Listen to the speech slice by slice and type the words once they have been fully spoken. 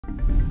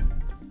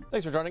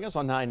Thanks for joining us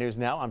on 9 News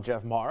Now. I'm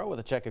Jeff Morrow with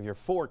a check of your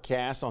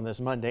forecast on this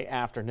Monday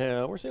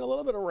afternoon. We're seeing a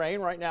little bit of rain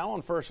right now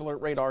on First Alert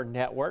Radar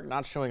Network,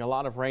 not showing a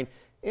lot of rain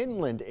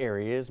inland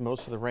areas.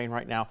 Most of the rain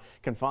right now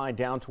confined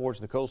down towards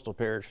the coastal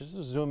parishes.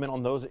 Zoom in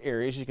on those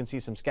areas. You can see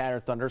some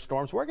scattered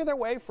thunderstorms working their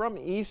way from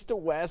east to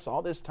west,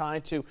 all this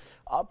tied to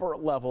upper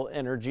level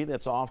energy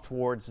that's off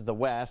towards the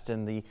west,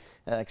 and the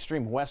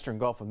extreme western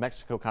Gulf of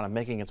Mexico kind of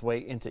making its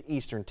way into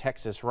eastern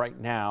Texas right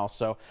now.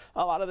 So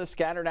a lot of the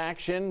scattered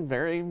action,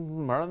 very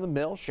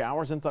run-of-the-mill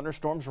showers and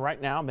thunderstorms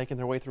right now making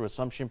their way through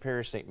Assumption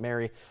Parish, St.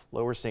 Mary,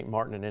 Lower St.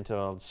 Martin, and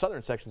into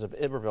southern sections of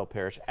Iberville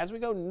Parish. As we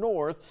go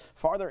north,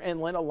 farther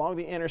inland along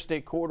the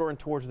interstate corridor and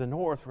towards the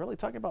north, really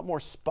talking about more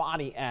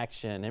spotty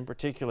action, in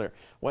particular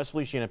West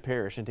Feliciana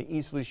Parish into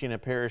East Feliciana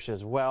Parish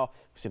as well.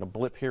 We've seen a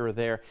blip here or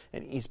there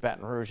in East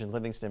Baton Rouge and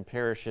Livingston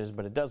parishes,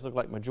 but it does look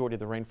like majority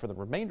of the rain for the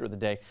remainder of the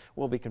day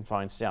will be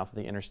confined south of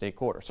the interstate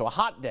corridor. So a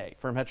hot day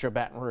for Metro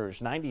Baton Rouge.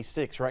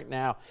 96 right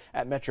now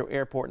at Metro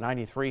Airport,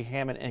 93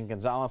 Hammond and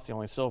Gonzales. The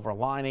only silver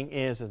lining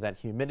is that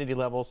humidity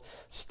levels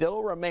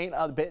still remain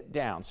a bit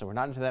down. So we're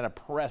not into that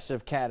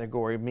oppressive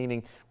category,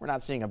 meaning we're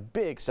not seeing a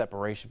big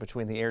separation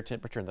between the air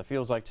temperature and the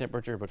feels like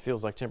temperature, but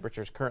feels like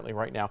temperatures currently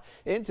right now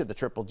into the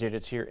triple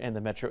digits here in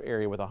the metro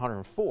area with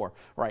 104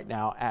 right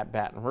now at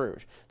Baton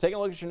Rouge. Taking a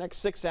look at your next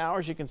 6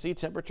 hours, you can see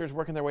temperatures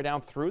working their way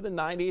down through the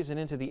 90s and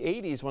into the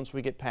 80s once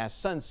we get past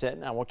sunset.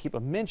 Now we'll keep a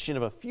mention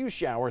of a few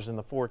showers in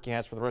the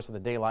forecast for the rest of the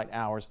daylight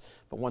hours,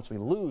 but once we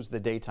lose the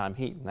daytime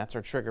heat, and that's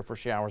our trigger for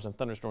showers and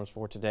thunderstorms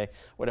for today,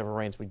 whatever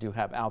rains we do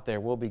have out there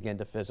will begin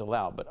to fizzle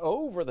out. But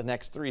over the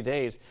next 3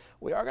 days,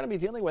 we are going to be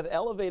dealing with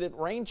elevated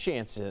rain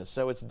chances.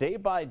 So it's day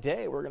by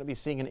day. We're going to be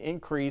seeing an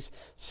increase.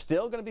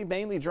 Still going to be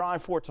mainly dry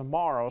for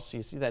tomorrow. So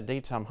you see that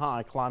daytime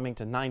high climbing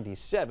to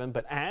 97.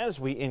 But as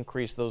we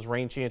increase those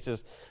rain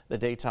chances, the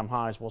daytime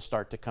highs will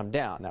start to come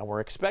down. Now we're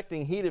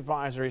expecting heat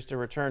advisories to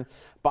return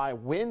by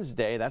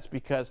Wednesday. That's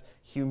because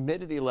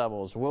humidity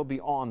levels will be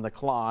on the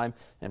climb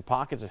and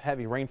pockets of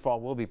heavy rainfall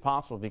will be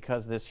possible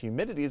because this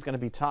humidity is going to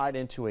be tied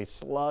into a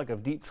slug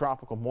of deep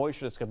tropical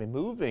moisture that's going to be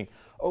moving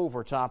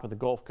over top of the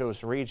Gulf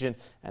Coast region,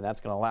 and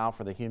that's going to allow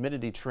for the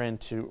humidity trend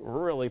to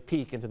really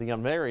peak into the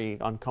very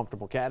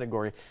uncomfortable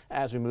category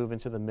as we move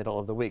into the middle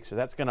of the week. So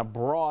that's going to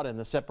broaden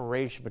the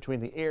separation between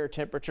the air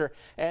temperature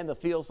and the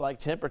feels like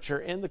temperature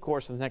in the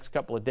course of the next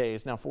couple of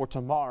days. Now for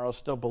tomorrow,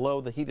 still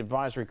below the heat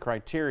advisory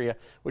criteria,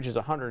 which is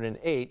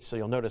 108. So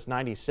you'll notice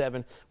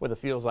 97 with a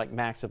feels like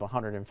max of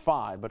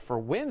 105. But for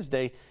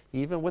Wednesday,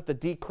 even with the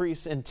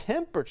decrease in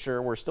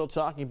temperature, we're still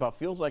talking about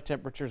feels like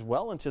temperatures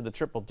well into the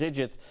triple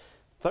digits.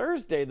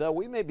 Thursday, though,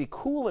 we may be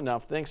cool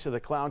enough thanks to the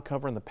cloud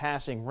cover and the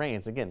passing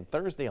rains. Again,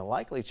 Thursday, a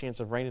likely chance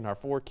of rain in our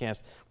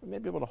forecast. We may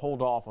be able to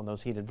hold off on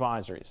those heat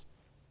advisories.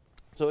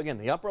 So again,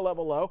 the upper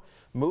level low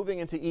moving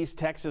into East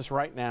Texas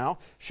right now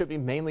should be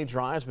mainly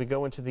dry as we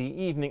go into the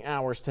evening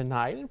hours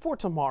tonight. And for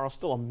tomorrow,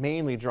 still a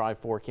mainly dry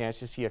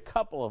forecast. You see a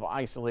couple of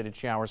isolated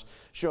showers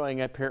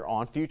showing up here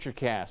on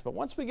Futurecast. But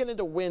once we get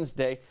into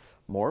Wednesday,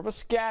 more of a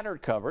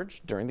scattered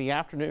coverage during the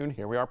afternoon.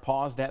 Here we are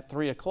paused at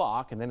 3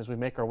 o'clock, and then as we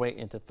make our way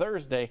into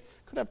Thursday,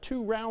 could have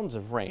 2 rounds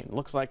of rain.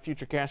 Looks like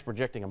Futurecast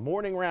projecting a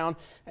morning round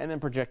and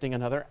then projecting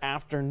another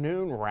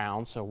afternoon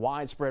round. So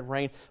widespread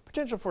rain,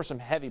 potential for some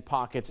heavy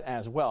pockets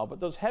as well. But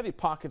those heavy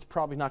pockets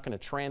probably not going to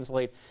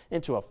translate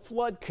into a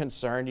flood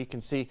concern. You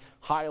can see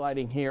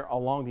highlighting here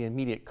along the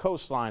immediate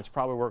coastlines,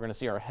 probably we're going to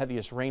see our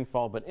heaviest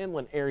rainfall, but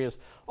inland areas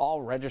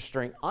all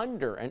registering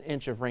under an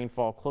inch of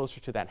rainfall,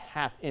 closer to that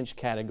half-inch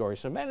category.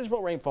 So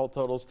manageable rainfall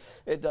totals,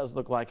 it does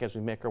look like as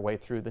we make our way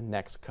through the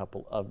next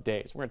couple of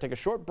days. We're going to take a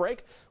short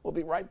break. We'll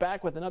be right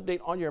back with an update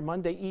on your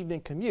Monday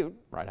evening commute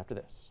right after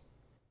this.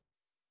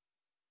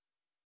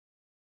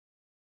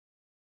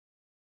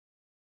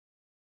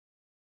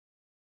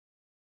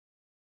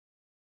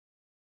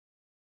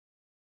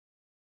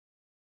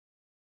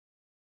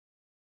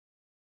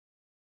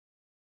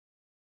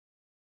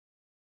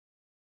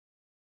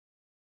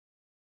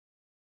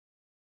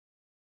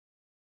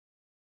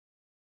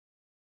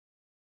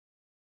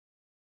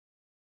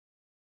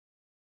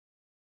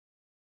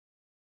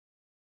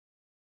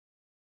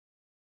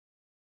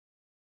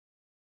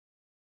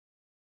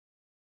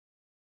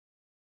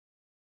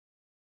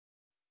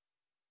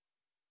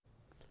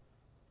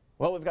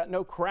 Well, we've got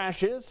no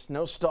crashes,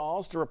 no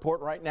stalls to report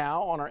right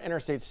now on our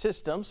interstate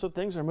system, so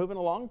things are moving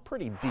along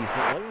pretty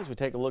decently. As we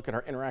take a look at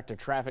our interactive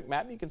traffic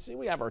map, you can see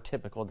we have our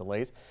typical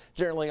delays.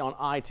 Generally on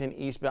I-10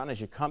 eastbound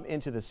as you come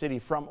into the city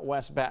from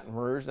West Baton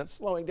Rouge. That's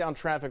slowing down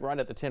traffic right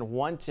at the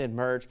 10-110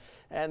 merge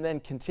and then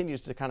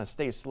continues to kind of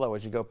stay slow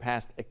as you go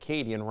past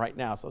Acadian right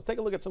now. So let's take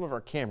a look at some of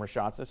our camera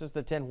shots. This is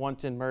the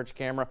 10-110 merge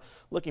camera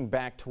looking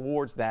back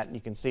towards that, and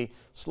you can see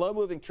slow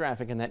moving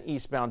traffic in that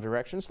eastbound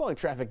direction, slowing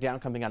traffic down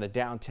coming out of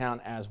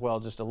downtown as well. well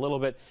just a little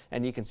bit.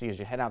 And you can see as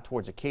you head out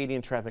towards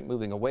Acadian, traffic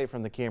moving away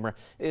from the camera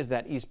is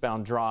that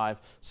eastbound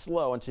drive,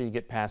 slow until you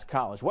get past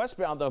College.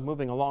 Westbound, though,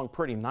 moving along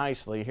pretty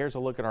nicely. Here's a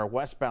look at our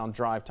westbound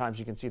drive times.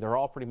 You can see they're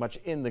all pretty much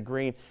in the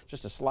green,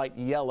 just a slight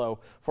yellow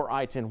for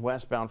I-10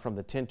 westbound from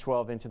the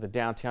 1012 into the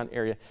downtown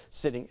area,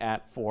 sitting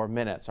at 4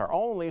 minutes. Our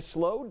only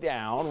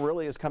slowdown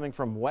really is coming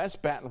from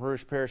West Baton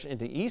Rouge Parish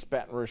into East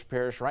Baton Rouge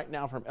Parish. Right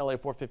now from LA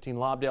 415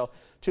 Lobdell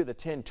to the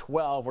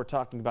 1012, we're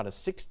talking about a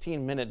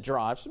 16-minute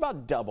drive. It's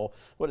about double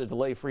what a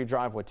delay-free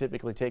drive would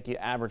typically take you.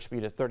 Average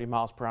speed at 30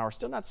 miles per hour.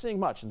 Still not seeing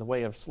much in the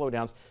way of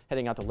slowdowns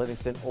heading out to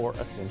Livingston or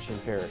Ascension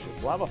parishes.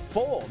 We'll have a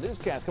full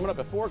newscast coming up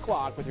at 4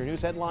 o'clock with your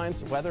news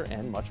headlines, weather,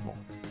 and much more.